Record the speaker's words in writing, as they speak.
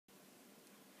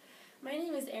My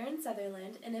name is Erin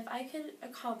Sutherland, and if I could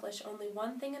accomplish only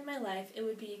one thing in my life, it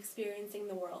would be experiencing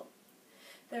the world.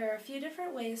 There are a few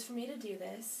different ways for me to do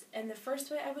this, and the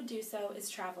first way I would do so is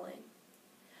traveling.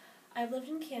 I've lived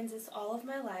in Kansas all of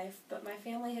my life, but my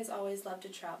family has always loved to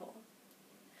travel.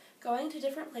 Going to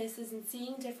different places and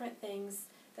seeing different things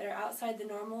that are outside the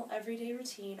normal, everyday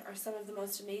routine are some of the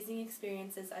most amazing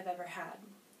experiences I've ever had.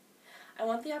 I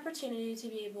want the opportunity to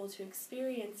be able to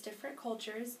experience different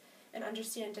cultures and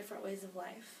understand different ways of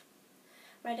life.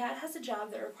 My dad has a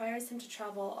job that requires him to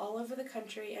travel all over the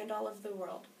country and all over the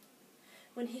world.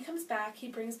 When he comes back, he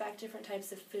brings back different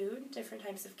types of food, different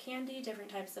types of candy, different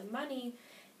types of money,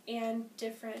 and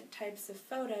different types of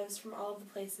photos from all of the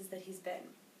places that he's been.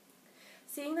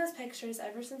 Seeing those pictures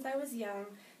ever since I was young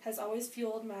has always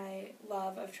fueled my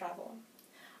love of travel.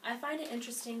 I find it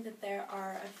interesting that there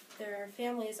are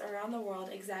families around the world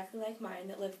exactly like mine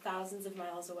that live thousands of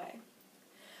miles away.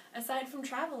 Aside from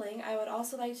traveling, I would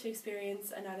also like to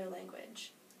experience another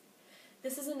language.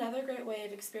 This is another great way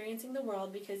of experiencing the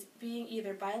world because being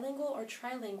either bilingual or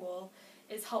trilingual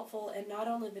is helpful in not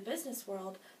only the business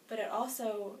world, but it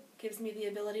also gives me the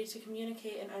ability to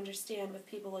communicate and understand with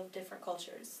people of different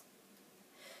cultures.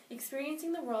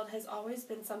 Experiencing the world has always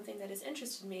been something that has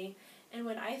interested me, and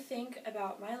when I think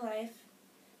about my life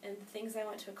and the things I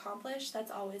want to accomplish,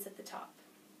 that's always at the top.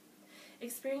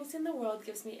 Experiencing the world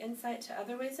gives me insight to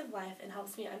other ways of life and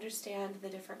helps me understand the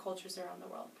different cultures around the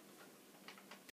world.